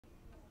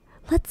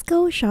Let's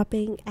go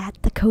shopping at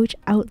the Coach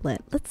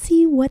outlet. Let's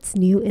see what's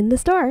new in the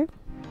store.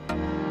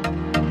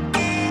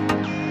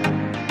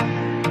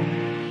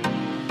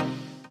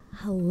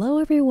 Hello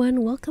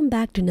everyone, welcome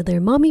back to another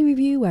mommy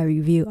review where I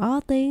review all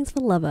things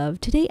for love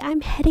of. Today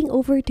I'm heading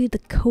over to the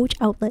Coach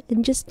outlet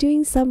and just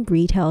doing some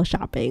retail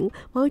shopping.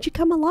 Why don't you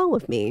come along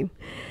with me?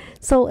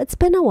 So it's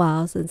been a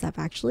while since I've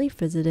actually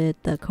visited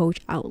the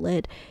Coach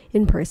outlet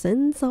in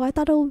person, so I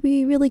thought it would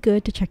be really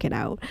good to check it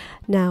out.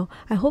 Now,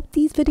 I hope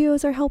these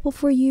videos are helpful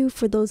for you,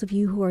 for those of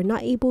you who are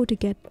not able to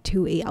get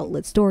to a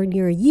outlet store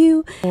near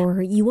you,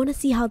 or you want to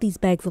see how these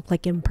bags look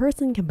like in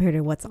person compared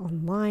to what's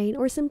online,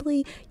 or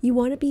simply you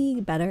want to be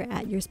better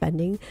at your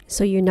spending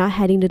so you're not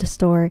heading to the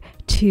store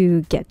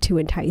to get too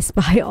enticed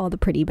by all the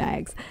pretty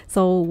bags.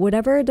 So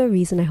whatever the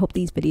reason, I hope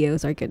these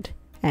videos are good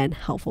and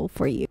helpful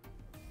for you.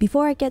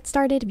 Before I get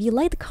started, if you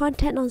like the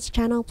content on this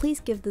channel,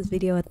 please give this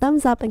video a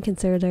thumbs up and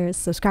consider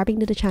subscribing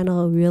to the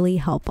channel. It really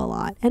help a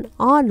lot. And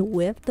on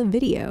with the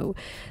video.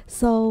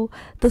 So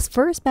this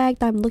first bag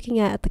that I'm looking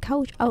at the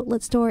Coach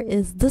outlet store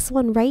is this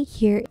one right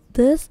here.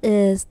 This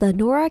is the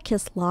Nora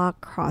Kislock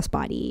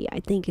crossbody. I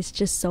think it's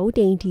just so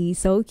dainty,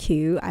 so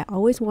cute. I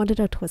always wanted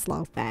a twist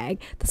lock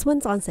bag. This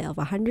one's on sale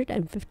for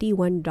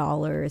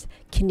 $151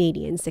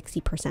 Canadian,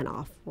 60%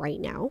 off right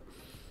now.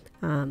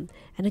 And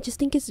I just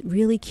think it's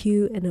really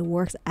cute, and it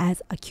works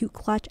as a cute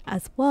clutch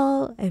as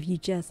well if you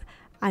just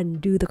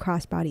undo the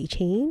crossbody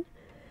chain.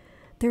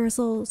 There's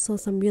also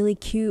some really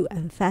cute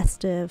and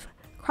festive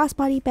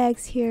crossbody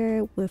bags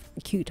here with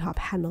cute top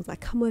handles that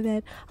come with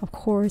it. Of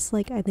course,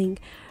 like I think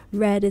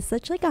red is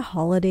such like a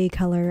holiday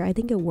color. I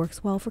think it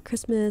works well for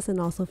Christmas and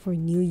also for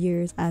New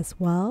Year's as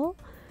well.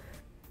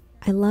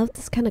 I love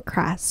this kind of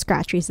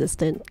scratch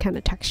resistant kind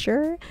of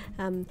texture.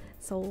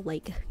 So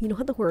like you don't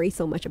have to worry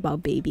so much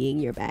about babying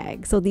your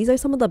bag. So these are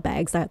some of the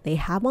bags that they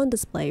have on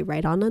display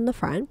right on in the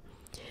front.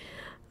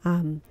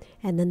 And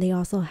then they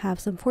also have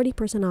some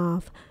 40%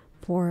 off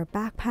for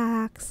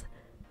backpacks.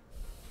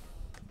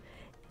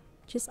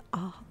 Just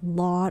a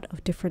lot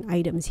of different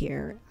items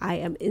here. I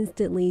am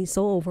instantly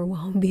so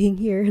overwhelmed being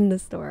here in the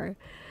store.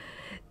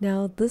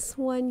 Now this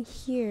one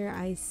here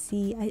I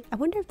see, I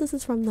wonder if this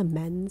is from the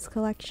men's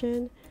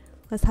collection.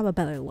 Let's have a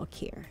better look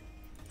here.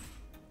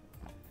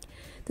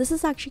 This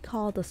is actually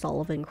called the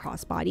Sullivan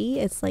crossbody.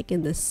 It's like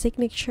in the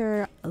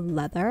signature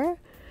leather.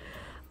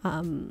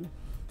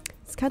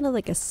 It's kind of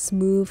like a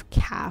smooth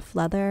calf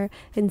leather.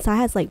 Inside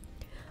has like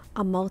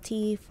a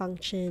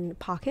multi-function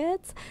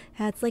pockets. It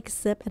has like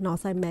zip and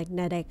also a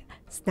magnetic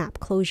snap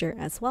closure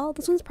as well.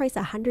 This one's priced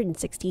at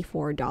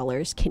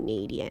 $164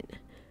 Canadian.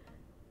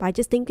 But I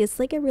just think it's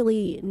like a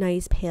really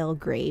nice pale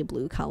gray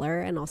blue color,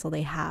 and also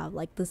they have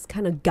like this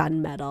kind of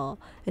gunmetal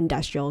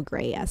industrial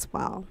gray as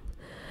well.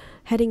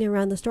 Heading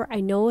around the store, I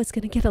know it's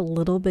gonna get a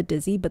little bit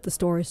dizzy, but the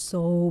store is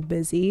so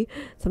busy,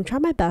 so I'm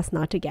trying my best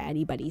not to get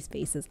anybody's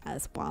faces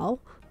as well.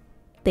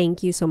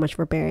 Thank you so much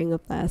for bearing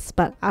with this,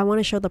 but I want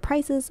to show the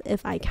prices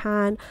if I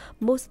can.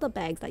 Most of the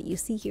bags that you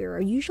see here are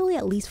usually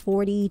at least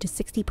 40 to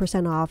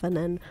 60% off, and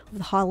then with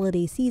the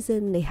holiday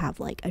season they have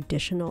like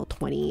additional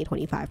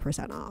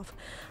 20-25% off.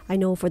 I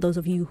know for those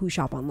of you who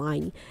shop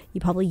online, you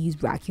probably use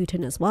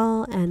Rakuten as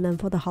well, and then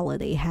for the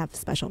holiday have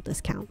special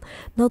discount.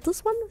 Now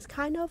this one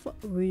kind of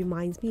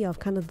reminds me of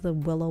kind of the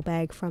Willow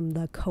bag from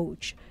the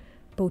Coach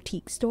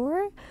boutique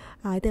store.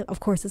 I think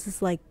of course this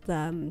is like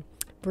the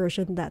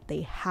version that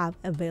they have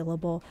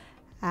available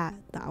at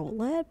the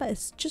outlet, but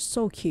it's just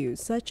so cute.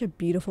 Such a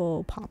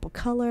beautiful pop of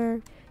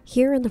color.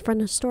 Here in the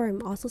front of the store,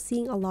 I'm also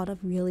seeing a lot of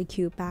really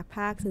cute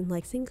backpacks and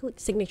like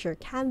signature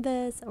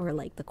canvas or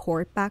like the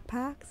cord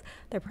backpacks.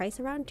 They're priced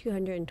around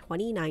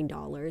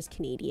 $229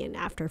 Canadian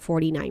after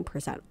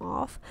 49%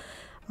 off.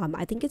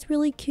 I think it's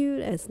really cute.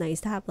 It's nice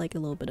to have like a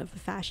little bit of a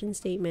fashion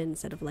statement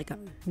instead of like a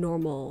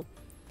normal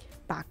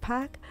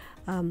backpack.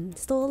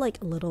 Still like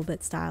a little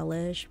bit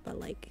stylish, but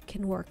like it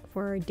can work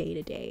for day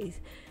to day,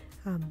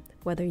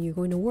 whether you're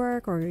going to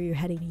work or you're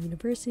heading to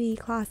university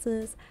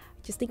classes.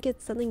 I just think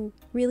it's something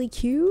really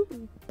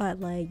cute, but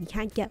like you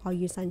can't get all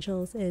your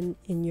essentials in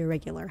your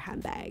regular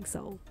handbag.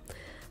 So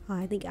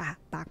I think a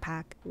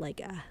backpack,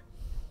 like a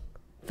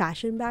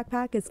fashion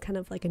backpack, is kind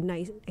of like a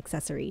nice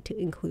accessory to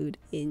include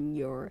in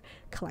your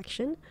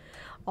collection.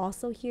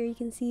 Also here you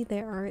can see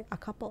there are a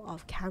couple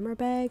of camera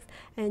bags,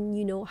 and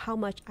you know how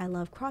much I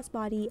love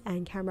crossbody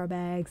and camera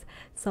bags,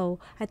 so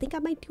I think I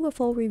might do a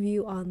full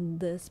review on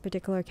this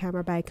particular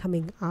camera bag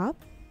coming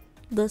up.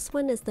 This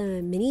one is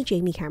the mini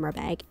Jamie camera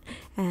bag,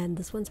 and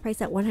this one's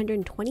priced at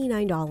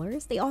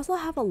 $129. They also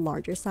have a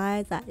larger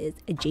size that is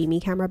a Jamie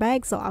camera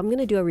bag, so I'm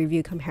gonna do a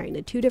review comparing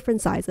the two different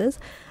sizes.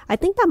 I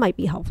think that might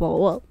be helpful.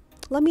 Well,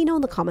 let me know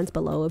in the comments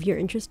below if you're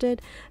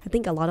interested. I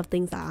think a lot of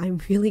things that I'm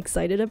really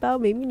excited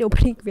about, maybe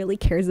nobody really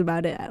cares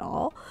about it at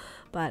all,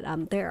 but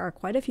there are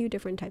quite a few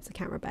different types of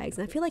camera bags,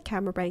 and I feel like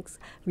camera bags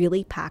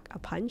really pack a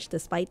punch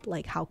despite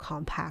like how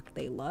compact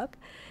they look.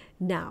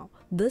 Now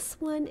this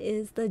one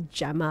is the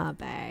Gemma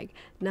bag.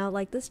 Now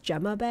like this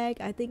Gemma bag,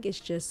 I think is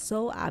just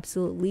so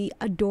absolutely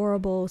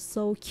adorable,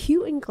 so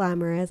cute and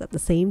glamorous at the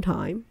same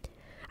time.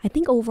 I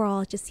think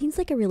overall it just seems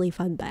like a really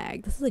fun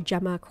bag. This is a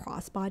Gemma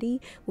crossbody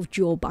with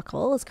jewel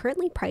buckle. It's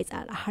currently priced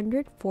at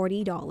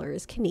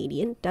 $140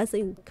 Canadian. It does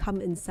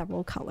come in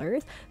several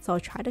colors, so I'll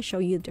try to show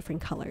you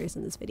different colors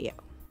in this video.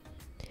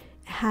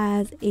 It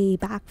has a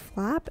back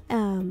flap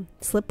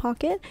slip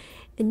pocket.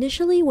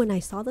 Initially when I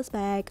saw this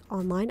bag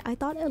online, I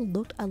thought it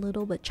looked a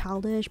little bit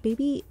childish,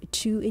 maybe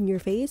too in your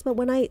face, but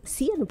when I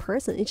see it in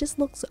person, it just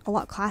looks a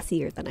lot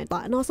classier than I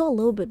thought, and also a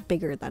little bit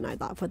bigger than I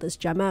thought for this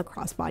Gemma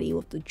crossbody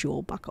with the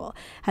jewel buckle.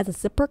 It has a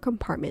zipper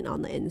compartment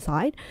on the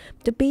inside.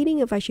 Debating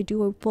if I should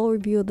do a full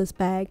review of this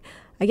bag.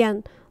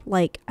 Again,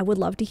 like, I would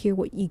love to hear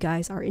what you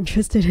guys are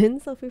interested in,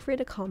 so feel free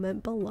to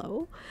comment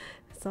below.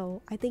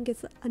 So I think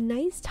it's a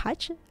nice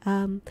touch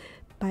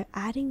by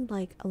adding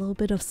like a little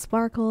bit of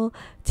sparkle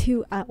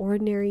to an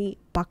ordinary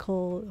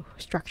buckle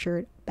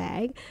structured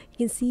bag. You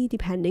can see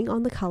depending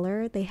on the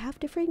color, they have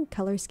different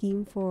color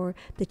scheme for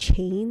the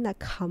chain that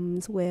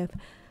comes with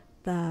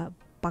the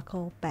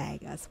buckle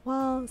bag as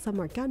well.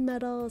 Some are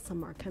gunmetal,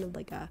 some are kind of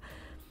like a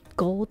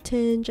gold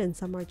tinge, and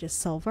some are just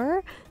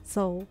silver.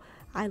 So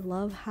I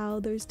love how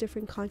there's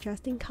different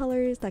contrasting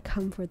colors that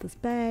come for this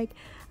bag.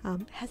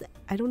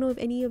 I don't know if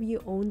any of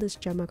you own this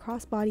Gemma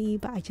crossbody,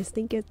 but I just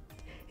think it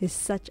is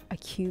such a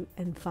cute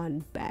and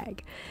fun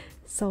bag.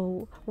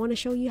 So I want to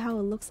show you how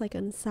it looks like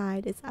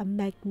inside. It's a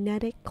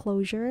magnetic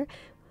closure,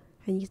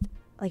 and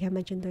like I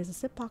mentioned, there's a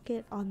zip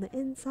pocket on the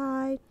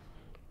inside,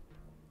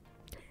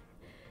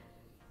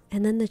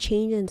 and then the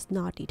chain is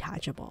not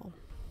detachable.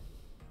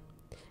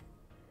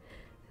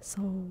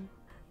 So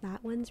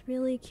that one's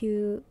really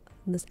cute.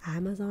 This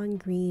Amazon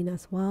green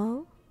as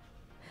well.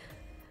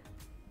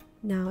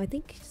 Now I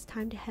think it's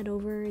time to head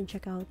over and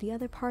check out the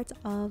other parts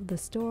of the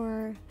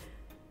store.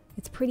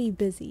 It's pretty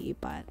busy,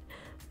 but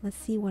let's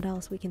see what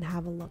else we can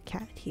have a look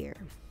at here.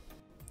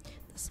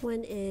 This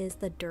one is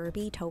the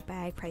Derby tote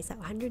bag, priced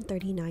at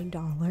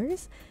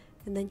 $139.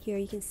 And then here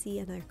you can see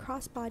another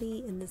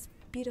crossbody in this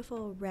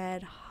beautiful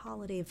red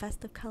holiday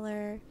festive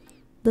color.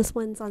 This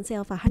one's on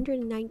sale for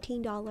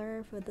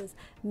 $119 for this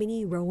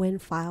mini Rowan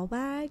file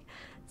bag.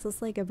 So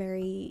it's like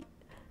a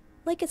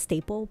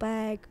staple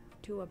bag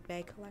to a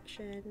bag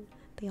collection.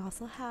 They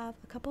also have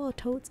a couple of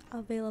totes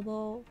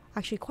available.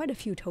 Actually, quite a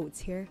few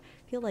totes here.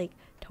 I feel like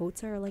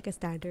totes are like a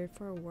standard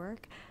for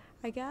work,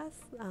 I guess.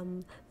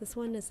 This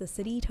one is a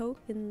city tote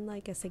in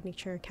like a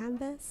signature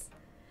canvas.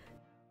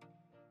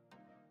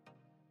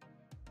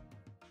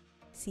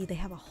 See, they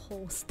have a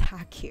whole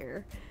stack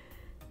here.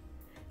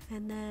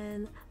 And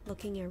then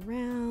looking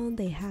around,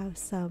 they have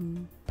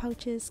some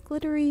pouches,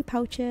 glittery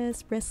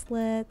pouches,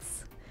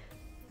 wristlets,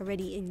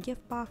 already in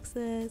gift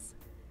boxes.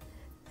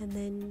 And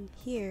then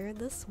here,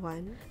 this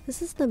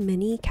is the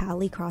mini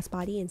Cali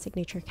crossbody in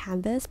signature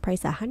canvas,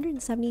 priced at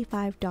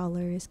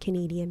 $175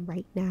 Canadian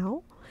right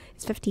now.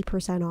 It's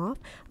 50% off.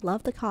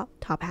 Love the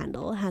top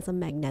handle. It has a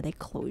magnetic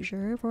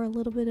closure for a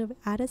little bit of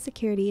added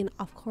security, and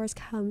of course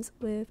comes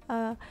with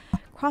a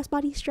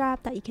crossbody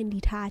strap that you can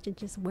detach and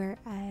just wear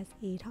as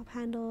a top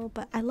handle.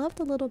 But I love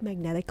the little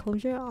magnetic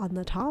closure on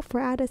the top for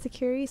added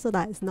security, so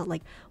that it's not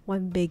like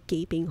one big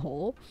gaping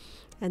hole.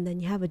 And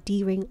then you have a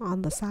D-ring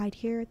on the side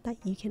here that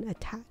you can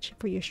attach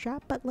for your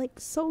strap, but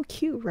like so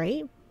cute,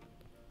 right?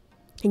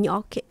 And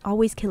you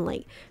always can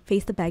like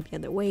face the bag the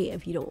other way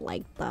if you don't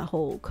like the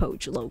whole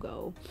Coach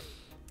logo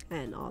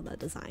and all the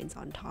designs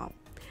on top.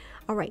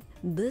 All right,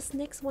 this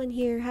next one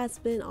here has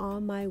been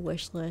on my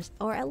wish list,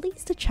 or at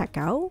least to check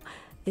out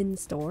in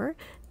store.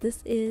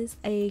 This is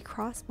a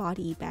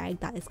crossbody bag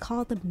that is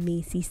called the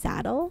Macy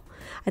Saddle.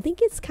 I think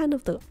it's kind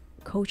of the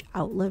Coach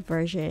outlet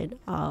version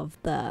of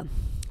the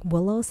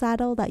Willow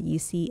saddle that you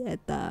see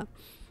at the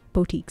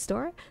boutique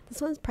store.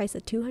 This one's priced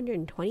at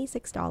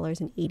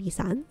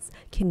 $226.80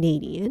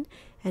 Canadian,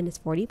 and it's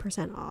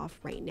 40% off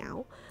right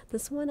now.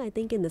 This one, I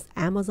think in this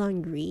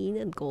Amazon green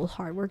and gold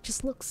hardwork,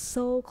 just looks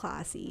so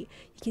classy.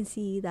 You can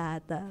see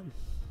that the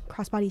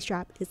crossbody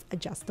strap is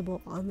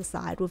adjustable on the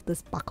side with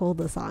this buckle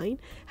design,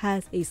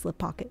 has a slip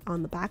pocket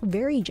on the back,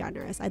 very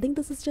generous. I think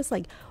this is just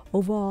like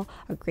overall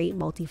a great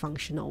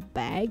multifunctional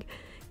bag,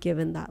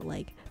 given that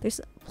like there's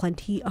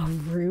plenty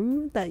of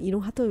room that you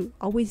don't have to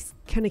always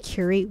kind of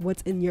curate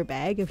what's in your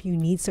bag. If you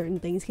need certain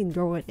things, you can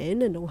throw it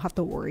in and don't have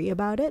to worry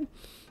about it.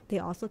 They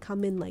also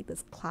come in like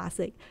this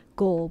classic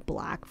gold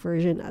black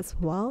version as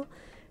well.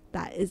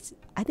 That is,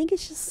 I think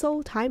it's just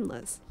so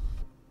timeless.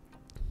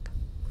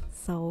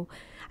 So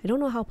I don't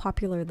know how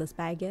popular this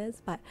bag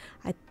is, but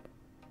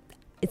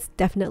it's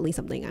definitely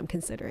something I'm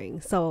considering.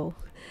 So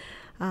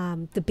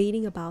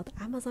debating about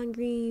the Amazon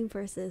green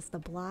versus the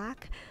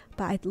black,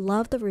 but I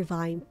love the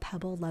refined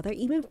pebble leather.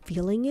 Even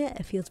feeling it,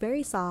 it feels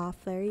very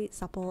soft, very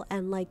supple,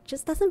 and like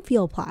just doesn't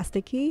feel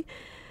plasticky.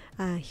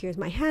 Here's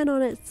my hand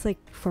on it. It's like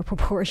for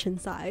proportion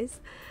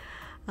size.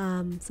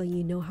 So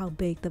you know how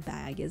big the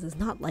bag is. It's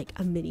not like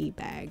a mini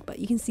bag, but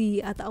you can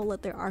see at the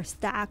outlet there are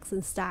stacks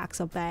and stacks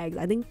of bags.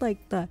 I think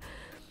like the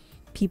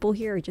people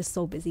here are just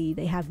so busy,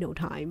 they have no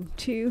time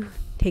to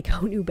take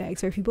out new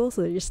bags for people,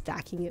 so they're just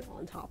stacking it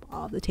on top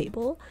of the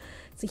table.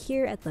 So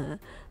here at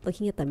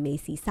looking at the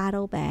Macy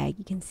saddle bag,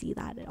 you can see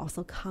that it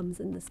also comes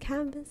in this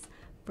canvas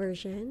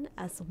version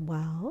as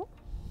well.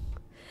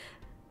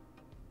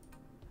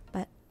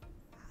 But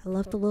I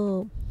love the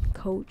little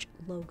Coach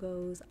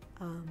logos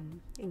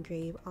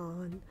engraved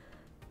on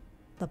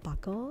the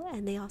buckle,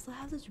 and they also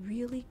have this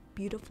really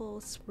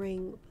beautiful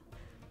spring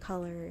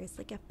color. It's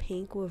like a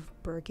pink with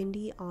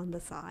burgundy on the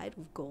side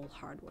with gold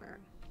hardware.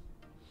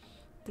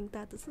 I think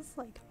that this is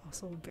like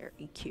also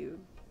very cute.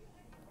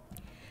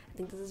 I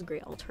think this is a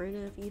great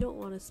alternative. You don't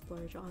want to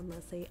splurge on,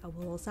 let's say, a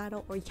willow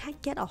saddle, or you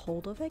can't get a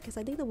hold of it, because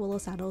I think the willow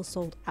saddle is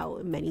sold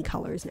out in many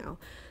colors now,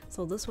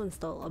 so this one's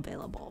still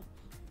available.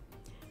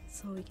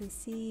 So you can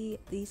see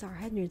these are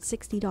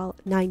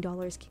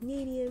 $169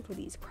 Canadian for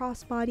these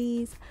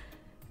crossbodies.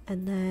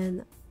 And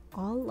then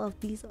all of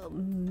these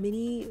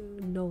mini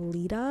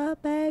Nolita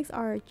bags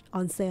are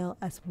on sale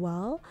as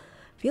well.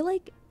 I feel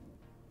like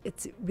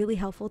it's really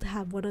helpful to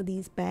have one of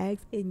these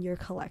bags in your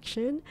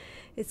collection.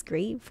 It's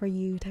great for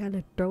you to kind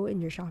of throw it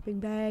in your shopping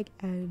bag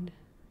and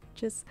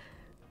just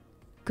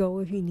go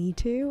if you need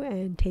to,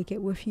 and take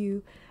it with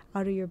you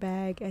out of your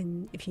bag,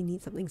 and if you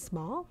need something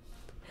small.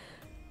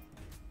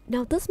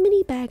 Now this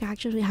mini bag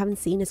actually I haven't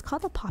seen. It's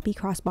called the Poppy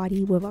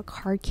Crossbody with a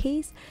card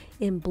case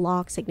in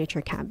block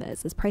signature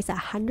canvas. It's priced at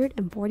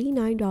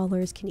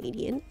 $149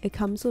 Canadian. It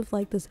comes with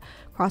like this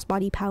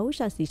crossbody pouch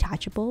that's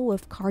detachable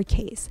with card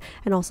case,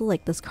 and also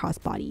like this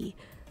crossbody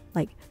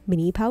like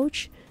mini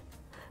pouch.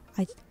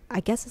 I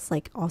guess it's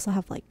like also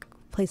have like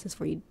places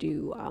for you to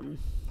do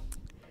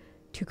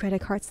 2 credit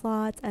card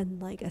slots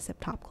and like a zip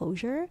top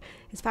closure.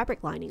 It's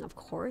fabric lining, of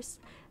course,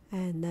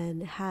 and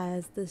then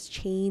has this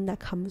chain that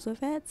comes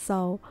with it,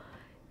 so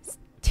it's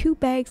 2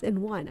 bags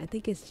in one. I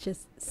think it's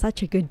just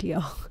such a good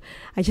deal.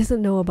 I just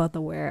don't know about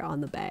the wear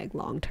on the bag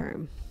long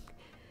term.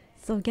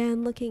 So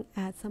again, looking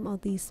at some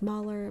of these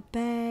smaller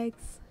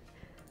bags,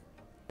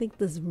 I think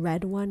this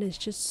red one is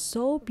just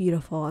so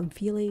beautiful. I'm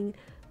feeling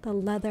the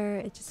leather,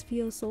 it just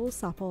feels so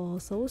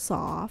supple, so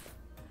soft.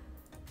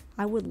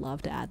 I would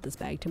love to add this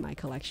bag to my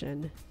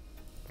collection.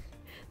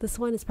 This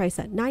one is priced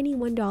at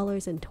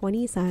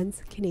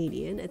 $91.20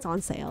 Canadian. It's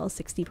on sale,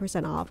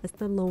 60% off. It's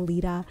the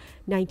Lolita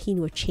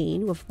 19 with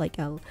chain with like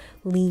a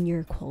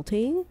linear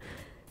quilting.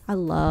 I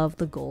love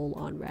the gold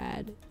on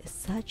red. It's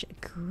such a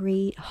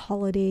great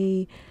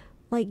holiday,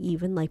 like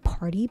even like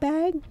party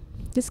bag.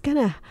 Just kind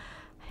of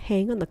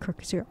hang on the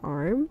crook of your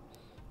arm.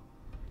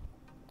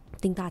 I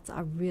think that's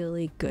a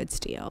really good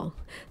steal.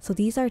 So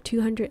these are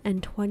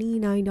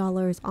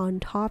 $229 on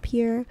top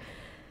here.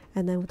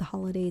 And then with the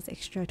holidays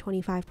extra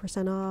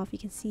 25% off. You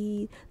can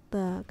see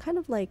the kind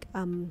of like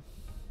kind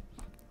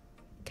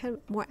of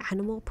more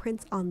animal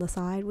prints on the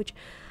side, which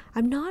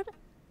I'm not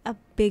a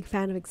big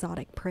fan of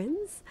exotic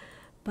prints,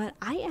 but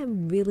I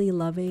am really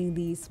loving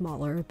these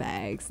smaller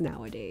bags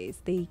nowadays.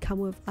 They come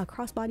with a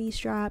crossbody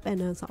strap, and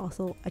there's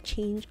also a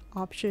change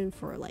option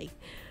for like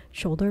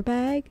shoulder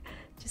bag.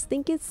 Just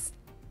think it's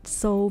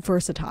so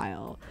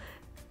versatile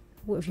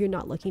if you're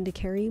not looking to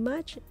carry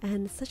much,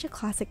 and such a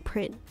classic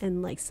print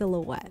and like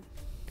silhouette.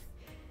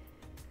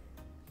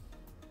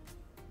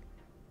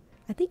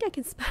 I think I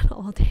can spend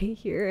all day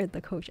here at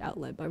the Coach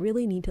outlet, but I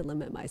really need to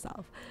limit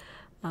myself.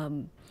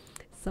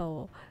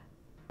 So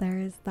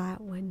there's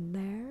that one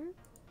there.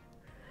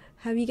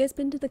 Have you guys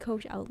been to the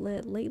Coach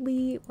outlet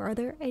lately? Or are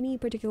there any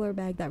particular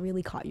bag that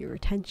really caught your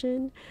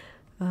attention?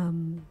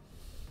 Any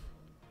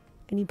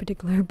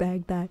particular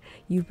bag that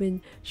you've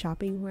been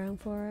shopping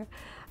around for?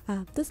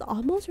 This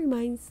almost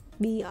reminds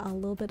me a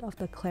little bit of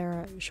the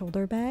Clara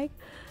shoulder bag,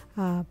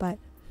 but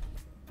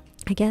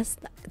I guess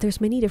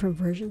there's many different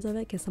versions of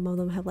it, because some of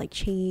them have like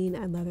chain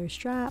and leather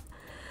strap.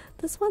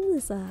 This one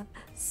is a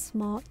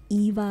small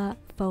Eva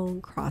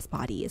phone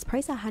crossbody. It's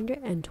priced at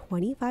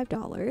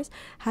 $125.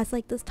 Has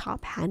like this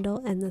top handle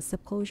and the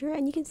zip closure,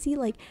 and you can see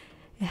like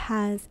it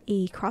has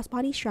a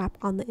crossbody strap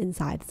on the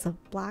inside. It's a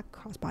black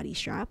crossbody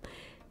strap.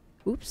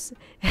 Oops.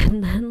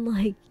 And then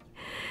like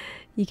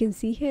you can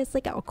see here, it's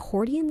like an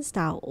accordion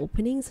style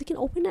opening, so you can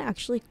open it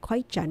actually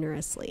quite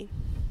generously.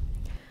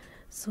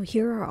 So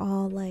here are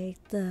all like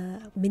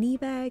the mini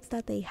bags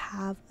that they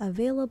have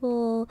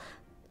available.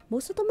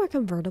 Most of them are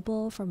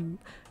convertible from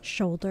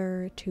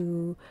shoulder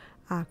to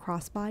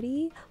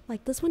crossbody.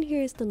 Like this one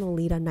here is the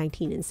Lolita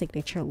 19 in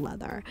signature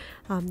leather.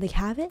 They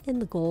have it in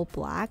the gold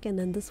black, and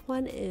then this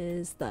one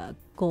is the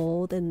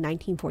gold in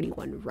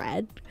 1941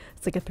 red.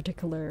 It's like a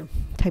particular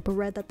type of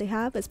red that they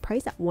have. It's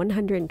priced at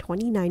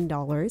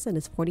 $129 and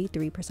it's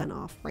 43%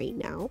 off right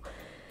now.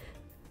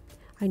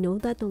 I know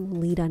that the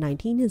Lolita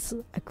 19 is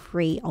a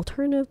great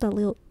alternative that a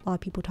lot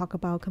of people talk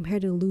about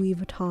compared to Louis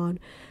Vuitton.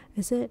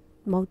 Is it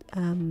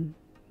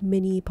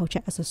mini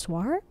pochette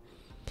accessoire?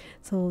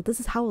 So this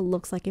is how it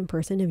looks like in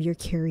person if you're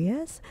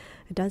curious.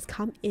 It does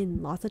come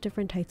in lots of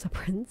different types of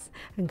prints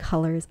and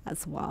colors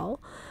as well.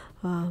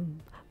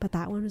 But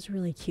that one was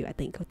really cute, I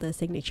think, with the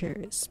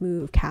signature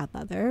smooth cat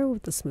leather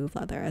with the smooth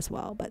leather as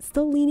well, but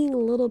still leaning a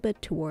little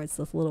bit towards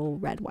this little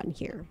red one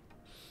here.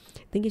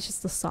 I think it's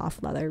just the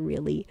soft leather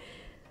really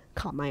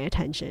caught my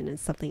attention, and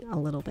something a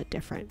little bit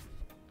different.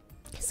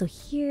 So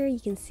here you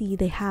can see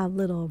they have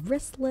little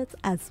wristlets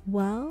as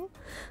well.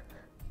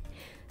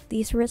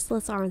 These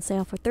wristlets are on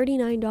sale for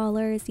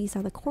 $39. These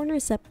are the corner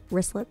zip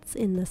wristlets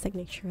in the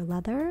signature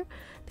leather.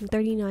 I think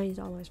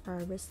 $39 for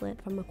a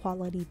wristlet from a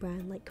quality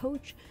brand like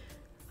Coach.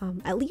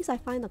 At least I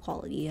find the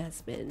quality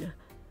has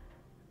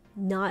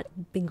not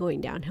been going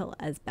downhill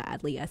as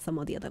badly as some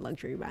of the other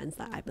luxury brands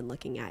that I've been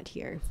looking at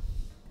here.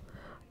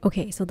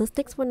 Okay, so this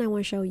next one I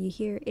want to show you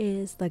here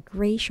is the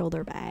gray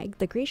shoulder bag.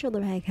 The gray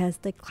shoulder bag has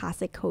the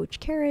classic Coach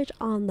carriage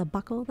on the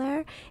buckle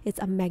there. It's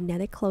a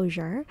magnetic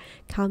closure.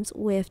 Comes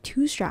with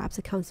 2 straps.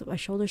 It comes with a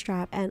shoulder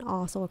strap and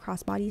also a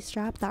crossbody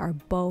strap that are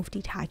both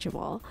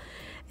detachable.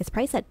 It's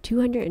priced at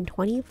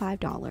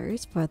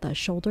 $225 for the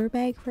shoulder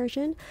bag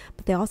version,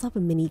 but they also have a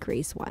mini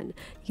grace one.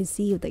 You can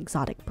see the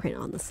exotic print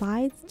on the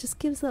sides. Just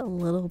gives it a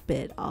little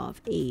bit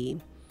of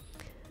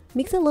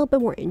makes it a little bit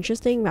more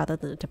interesting rather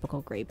than a typical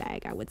gray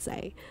bag, I would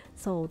say.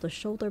 So the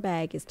shoulder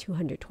bag is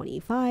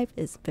 $225,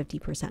 is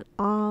 50%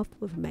 off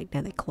with a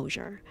magnetic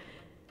closure.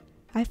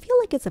 I feel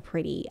like it's a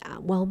pretty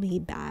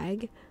well-made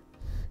bag.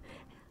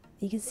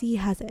 You can see it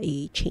has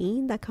a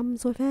chain that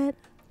comes with it.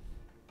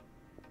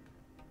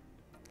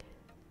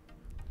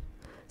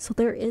 So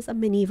there is a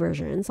mini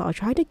version. So I'll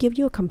try to give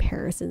you a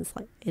comparison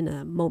in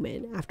a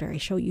moment after I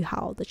show you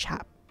how the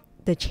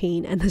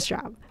chain and the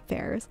strap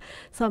fares.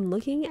 So I'm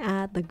looking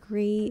at the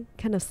gray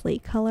kind of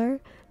slate color.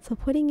 So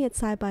putting it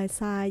side by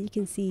side, you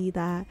can see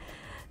that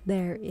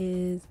there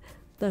is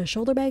the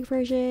shoulder bag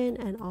version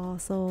and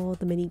also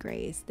the mini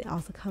grays. It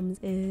also comes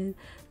in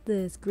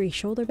this gray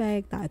shoulder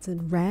bag that's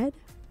in red.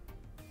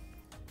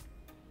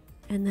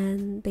 And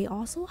then they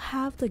also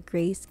have the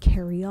grace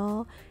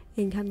carry-all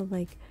in kind of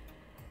like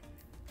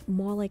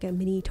more like a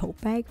mini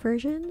tote bag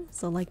version.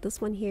 So like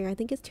this one here, I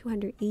think it's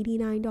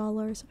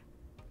 $289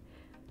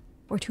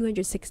 or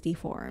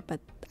 $264, but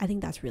I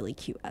think that's really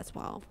cute as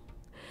well.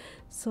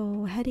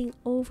 So heading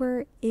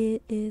over,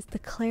 it is the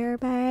Claire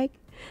bag.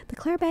 The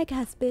Claire bag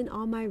has been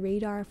on my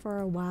radar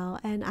for a while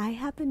and I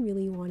have been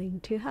really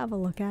wanting to have a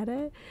look at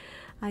it.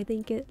 I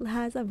think it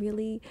has a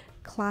really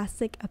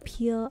classic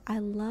appeal. I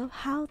love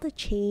how the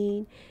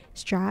chain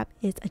strap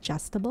is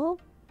adjustable.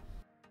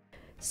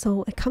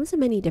 So it comes in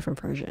many different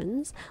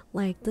versions.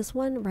 Like this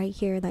one right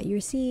here that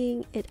you're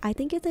seeing, I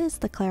think it is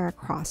the Claire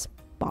cross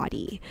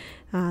body.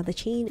 The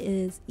chain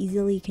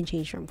can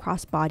change from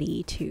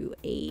crossbody to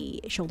a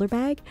shoulder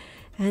bag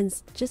and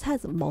just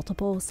has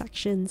multiple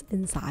sections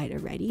inside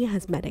already. It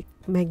has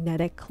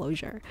magnetic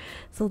closure.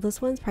 So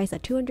this one's priced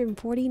at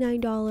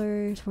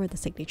 $249 for the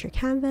signature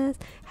canvas.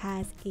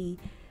 Has a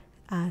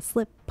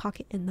slip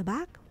pocket in the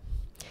back,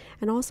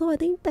 and also I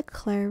think the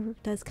Claire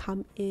does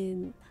come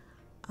in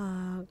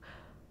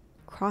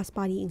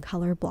crossbody in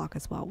color block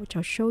as well, which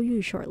I'll show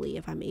you shortly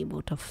if I'm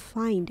able to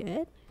find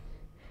it.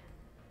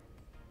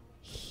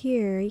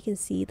 Here you can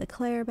see the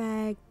Claire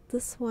bag.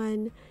 This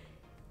one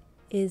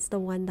is the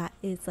one that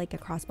is like a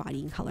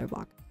crossbody in color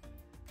block,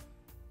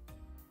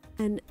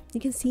 and you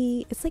can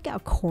see it's like an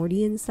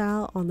accordion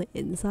style on the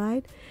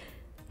inside.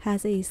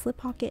 Has a slip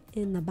pocket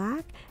in the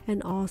back,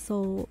 and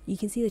also you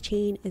can see the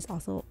chain is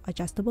also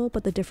adjustable,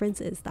 but the difference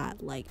is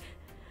that like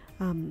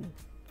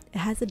it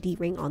has a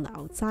D-ring on the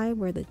outside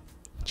where the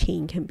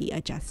chain can be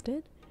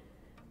adjusted.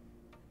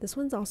 This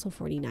one's also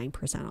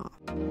 49% off.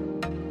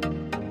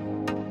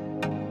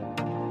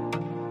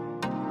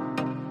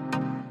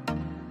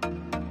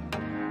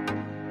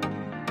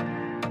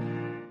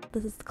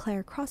 This is the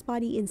Claire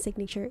crossbody in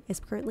signature. Is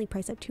currently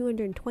priced at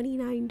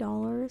 $229.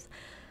 I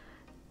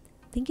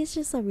think it's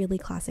just a really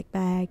classic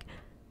bag.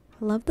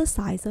 I love the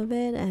size of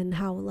it and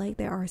how like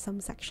there are some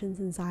sections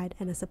inside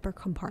and a zipper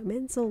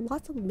compartment. So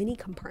lots of mini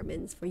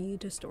compartments for you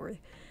to store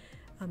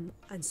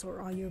and sort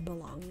all your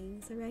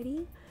belongings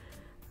already.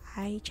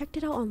 I checked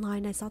it out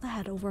online. I saw that it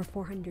had over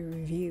 400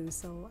 reviews,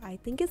 so I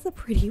think it's a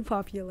pretty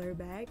popular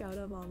bag out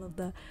of all of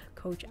the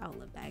Coach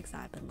outlet bags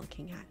that I've been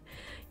looking at.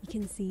 You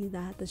can see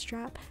that the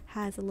strap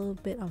has a little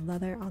bit of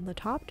leather on the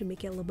top to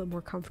make it a little bit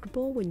more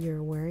comfortable when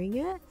you're wearing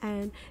it,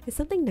 and it's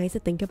something nice to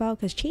think about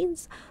because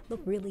chains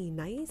look really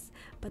nice,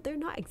 but they're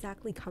not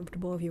exactly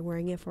comfortable if you're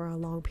wearing it for a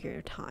long period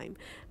of time.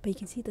 But you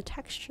can see the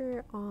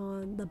texture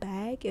on the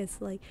bag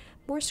is like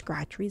more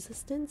scratch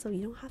resistant, so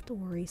you don't have to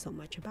worry so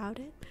much about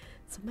it.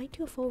 So I might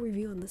do a full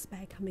review on this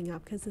bag coming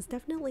up because it's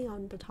definitely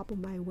on the top of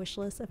my wish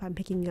list if I'm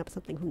picking up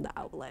something from the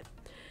outlet.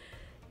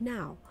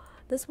 Now,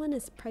 this one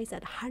is priced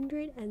at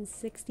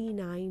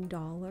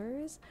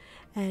 $169,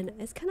 and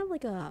it's kind of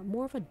like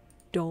more of a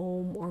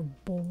dome or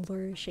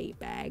bowler shaped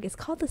bag. It's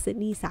called the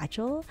Sydney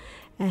Satchel.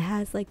 It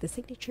has like the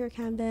signature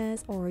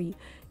canvas, or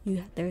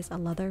there's a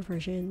leather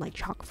version, like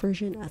chalk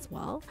version as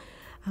well.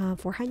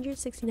 For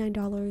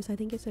 $169, I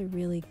think it's a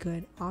really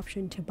good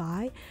option to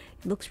buy.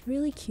 It looks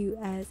really cute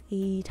as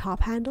a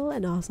top handle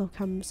and also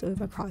comes with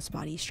a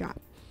crossbody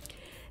strap.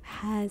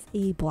 Has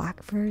a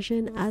black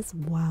version as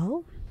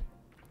well.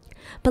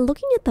 But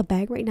looking at the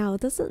bag right now,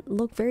 it doesn't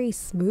look very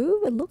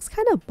smooth. It looks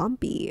kind of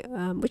bumpy,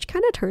 which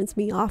kind of turns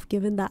me off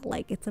given that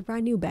like it's a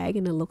brand new bag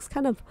and it looks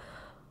kind of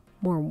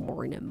more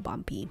worn and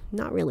bumpy.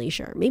 Not really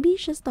sure. Maybe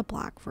it's just the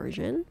black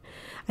version.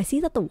 I see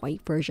that the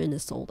white version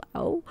is sold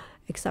out,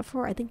 except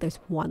for I think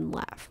there's one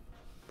left.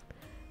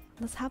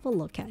 let's have a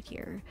look at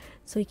here.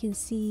 So you can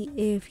see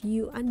if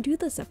you undo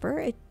the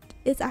zipper,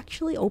 it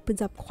actually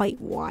opens up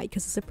quite wide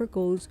because the zipper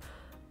goes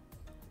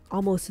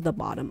almost to the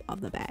bottom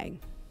of the bag.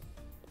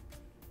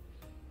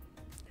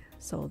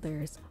 So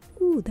there's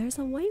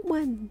a white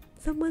one.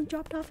 Someone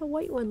dropped off a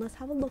white one. Let's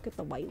have a look at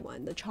the white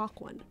one, the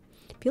chalk one.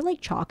 I feel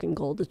like chalk and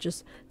gold is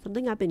just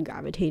something I've been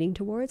gravitating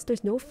towards.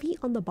 There's no feet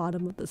on the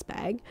bottom of this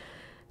bag,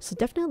 so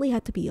definitely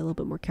had to be a little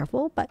bit more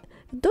careful, but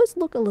it does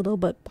look a little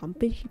bit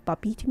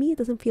bumpy to me. It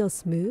doesn't feel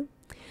smooth.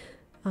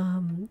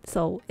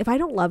 So if I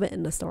don't love it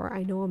in the store,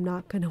 I know I'm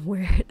not gonna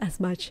wear it as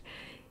much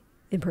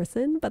in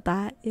person. But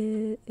that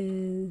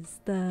is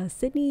the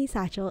Sydney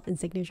Satchel and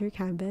Signature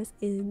Canvas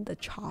in the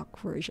chalk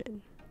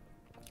version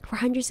for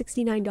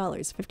 $169,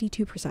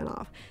 52%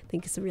 off. I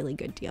think it's a really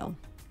good deal.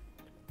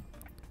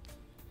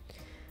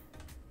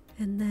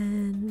 And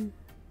then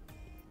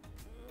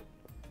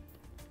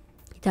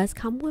it does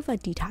come with a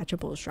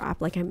detachable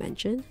strap, like I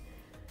mentioned.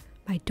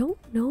 I don't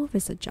know if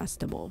it's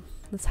adjustable.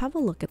 Let's have a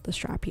look at the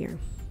strap here.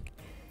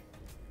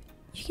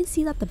 You can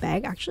see that the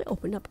bag actually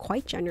opened up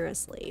quite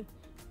generously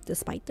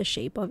despite the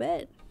shape of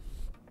it.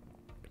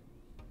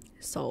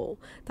 So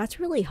that's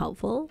really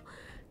helpful,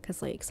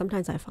 because like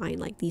sometimes I find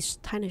like these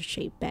kind of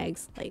shaped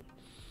bags like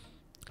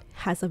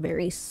has a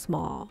very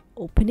small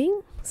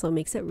opening, so it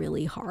makes it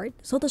really hard.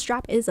 So the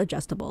strap is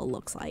adjustable, it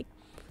looks like,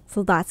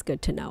 so that's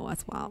good to know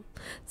as well.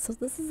 So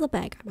this is a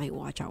bag I might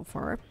watch out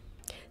for.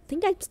 I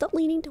think I'm still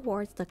leaning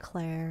towards the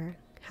Claire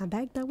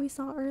handbag that we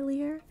saw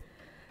earlier,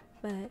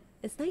 but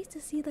it's nice to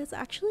see there's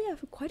actually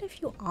quite a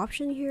few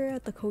options here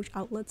at the Coach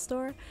outlet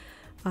store.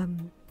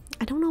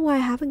 I don't know why I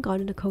haven't gone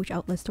to the Coach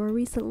outlet store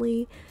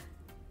recently.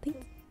 I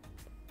think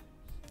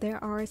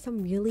there are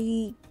some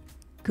really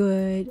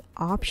good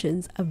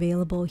options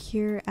available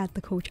here at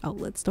the Coach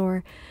outlet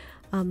store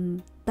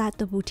that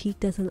the boutique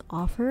doesn't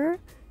offer,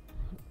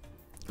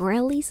 or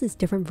at least it's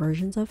different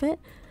versions of it.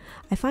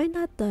 I find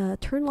that the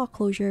turn lock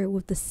closure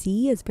with the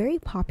C is very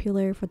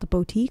popular for the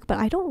boutique, but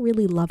I don't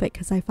really love it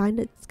because I find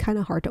it's kind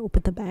of hard to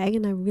open the bag,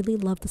 and I really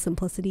love the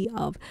simplicity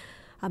of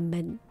a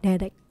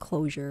magnetic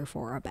closure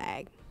for a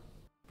bag.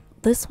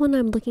 This one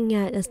I'm looking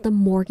at is the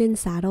Morgan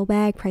saddle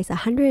bag, priced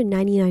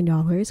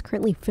 $199,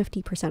 currently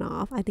 50%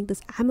 off. I think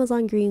this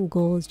Amazon green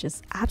gold is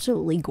just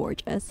absolutely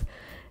gorgeous.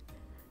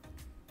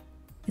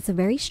 It's a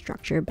very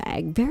structured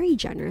bag, very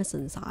generous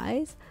in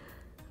size.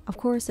 Of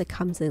course, it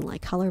comes in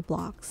like color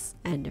blocks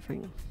and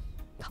different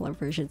color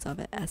versions of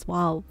it as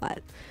well,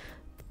 but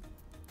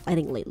I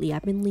think lately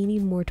I've been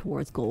leaning more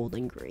towards gold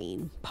and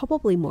green,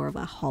 probably more of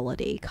a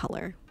holiday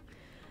color.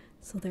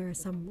 So there are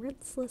some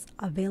rinseless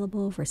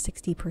available for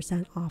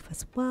 60% off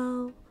as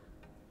well.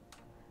 I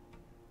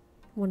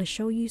want to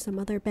show you some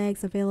other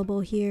bags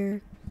available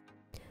here.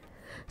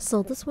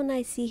 So this one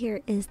I see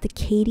here is the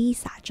Katie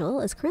satchel.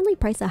 It's currently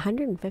priced at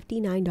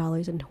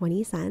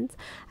 $159.20.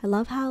 I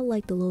love how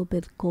like the little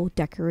bit gold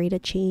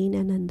decorated chain,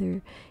 and then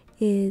there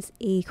is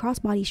a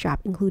crossbody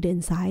strap included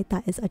inside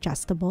that is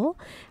adjustable.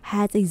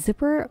 Has a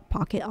zipper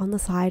pocket on the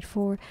side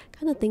for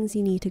kind of things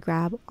you need to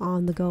grab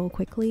on the go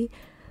quickly.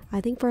 I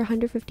think for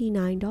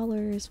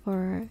 $159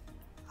 for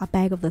a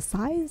bag of the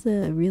size,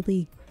 a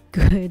really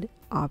good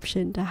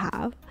option to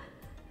have.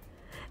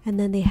 And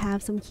then they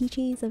have some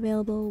keychains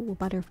available with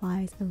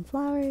butterflies and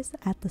flowers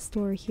at the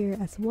store here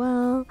as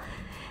well.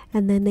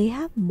 And then they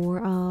have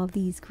more of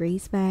these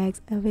Grace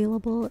bags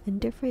available in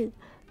different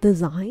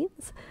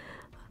designs.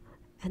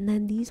 And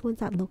then these ones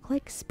that look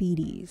like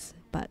Speedies,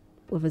 but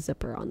with a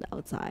zipper on the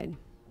outside.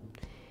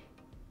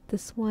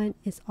 This one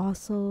is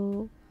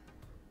also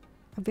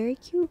a very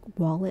cute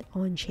wallet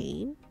on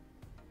chain.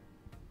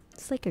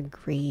 It's like a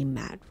gray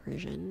matte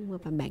version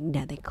with a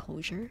magnetic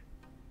closure.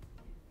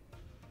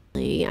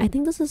 I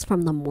think this is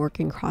from the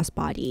Morgan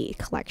crossbody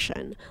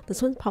collection.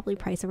 This one's probably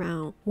priced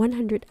around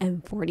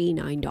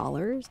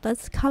 $149.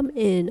 That's come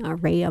in an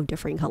array of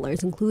different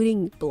colors,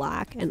 including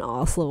black, and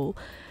also,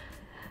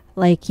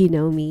 like you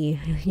know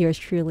me, yours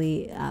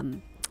truly,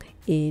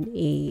 in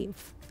a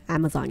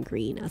Amazon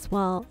green as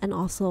well, and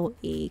also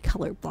a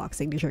color block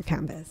signature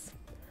canvas.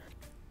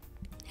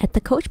 At the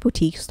Coach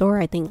boutique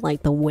store, I think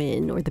like the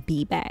Win or the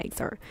B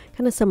bags are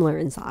kind of similar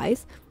in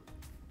size.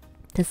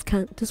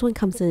 This one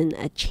comes in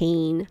a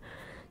chain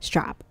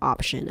strap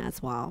option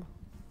as well.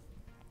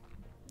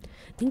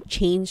 I think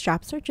chain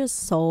straps are just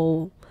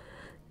so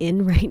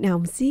in right now.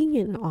 I'm seeing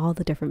it in all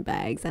the different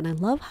bags, and I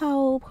love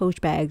how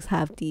Coach bags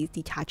have these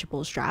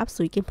detachable straps,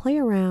 so you can play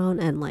around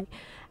and like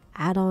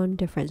add on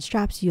different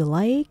straps you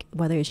like,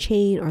 whether it's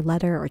chain or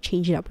leather, or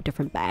change it up with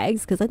different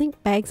bags, because I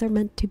think bags are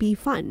meant to be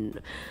fun.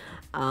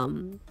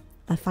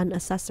 A fun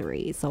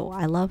accessory. So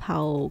I love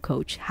how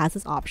Coach has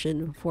this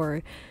option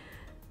for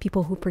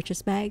people who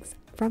purchase bags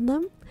from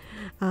them.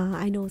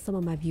 I know some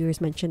of my viewers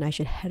mentioned I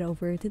should head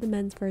over to the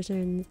men's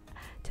version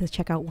to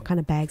check out what kind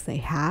of bags they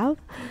have.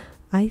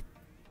 I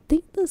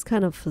think this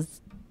kind of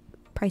was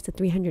priced at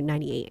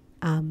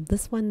 $398.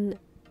 This one,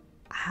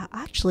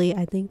 actually,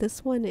 I think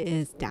this one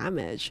is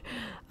damaged.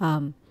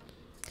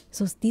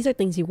 So these are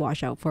things you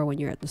watch out for when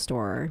you're at the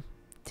store.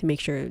 to make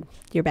sure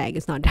your bag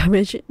is not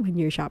damaged when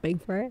you're shopping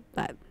for it,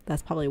 but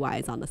that's probably why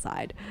it's on the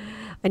side.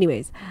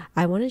 Anyways,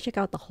 I want to check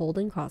out the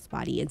Holden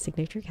crossbody in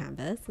signature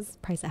canvas. This is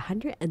priced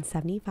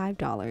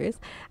 $175.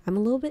 I'm a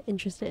little bit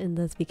interested in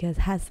this because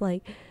it has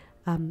like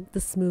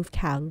the smooth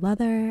cad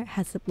leather,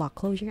 has ziplock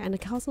closure, and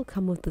it can also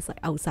come with this like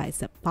outside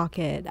zip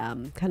pocket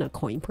kind of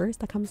coin purse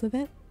that comes with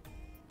it.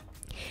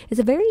 It's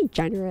a very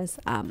generous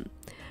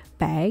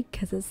bag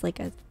because it's like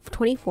a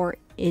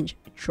 24-inch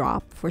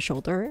drop for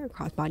shoulder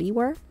crossbody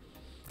wear,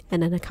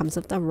 and then it comes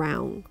with a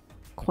round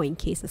coin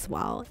case as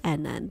well,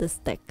 and then this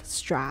thick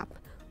strap.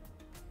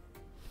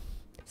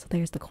 So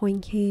there's the coin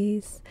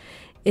case.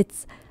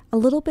 It's a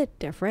little bit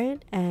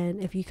different,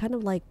 and if you kind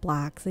of like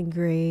blacks and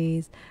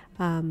grays,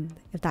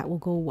 if that will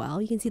go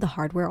well. You can see the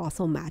hardware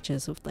also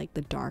matches with like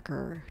the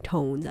darker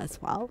tones as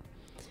well.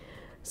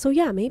 So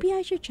yeah, maybe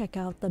I should check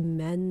out the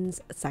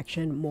men's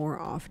section more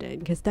often,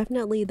 because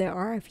definitely there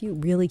are a few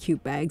really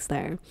cute bags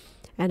there,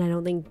 and I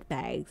don't think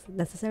bags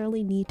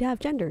necessarily need to have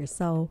gender,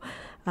 so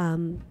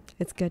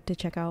it's good to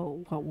check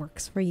out what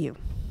works for you.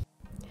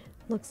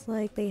 Looks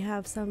like they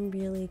have some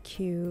really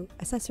cute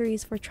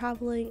accessories for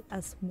traveling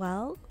as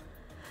well.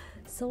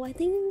 So I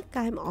think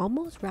I'm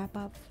almost wrapped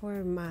up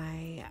for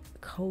my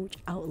Coach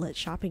outlet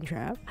shopping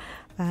trip.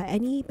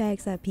 Any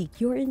bags that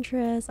pique your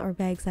interest, or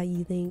bags that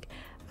you think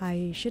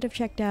I should have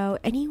checked out,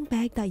 any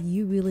bag that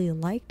you really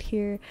liked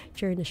here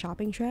during the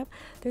shopping trip.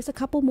 There's a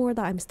couple more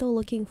that I'm still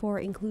looking for,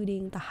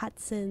 including the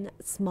Hudson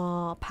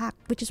small pack,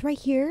 which is right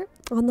here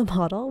on the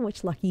model,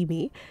 which lucky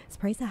me. It's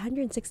priced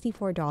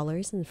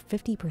 $164 and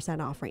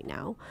 50% off right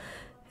now.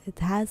 It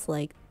has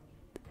like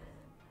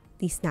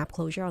the snap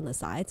closure on the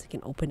sides, so you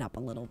can open up a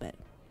little bit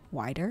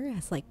wider. It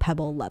has like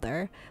pebble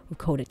leather with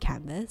coated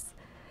canvas.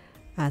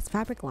 Has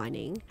fabric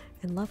lining,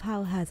 and love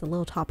how it has a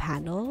little top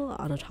handle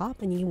on the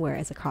top, and you can wear it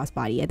as a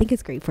crossbody. I think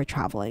it's great for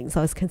traveling, so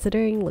I was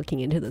considering looking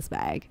into this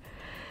bag.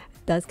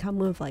 It does come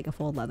with like a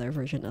full leather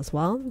version as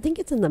well. I think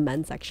it's in the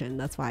men's section,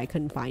 that's why I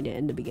couldn't find it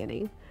in the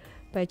beginning,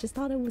 but I just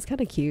thought it was kind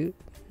of cute.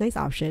 Nice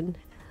option.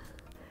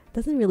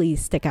 Doesn't really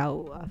stick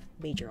out a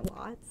major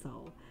lot,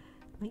 so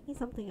might be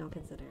something I'll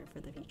consider for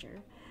the future.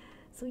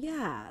 So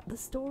yeah, the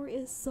store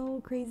is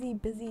so crazy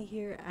busy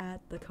here at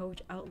the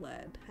Coach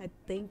outlet. I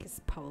think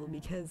it's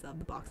probably because of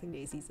the Boxing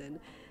Day season.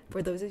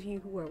 For those of you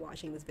who are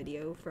watching this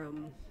video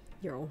from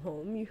your own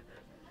home,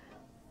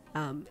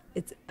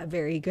 it's a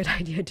very good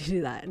idea to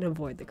do that and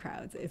avoid the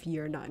crowds if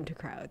you're not into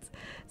crowds.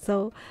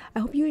 So I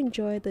hope you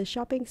enjoyed the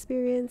shopping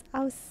experience.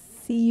 I'll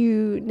see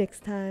you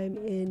next time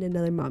in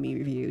another mommy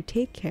review.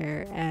 Take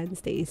care and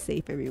stay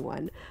safe,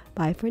 everyone.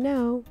 Bye for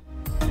now.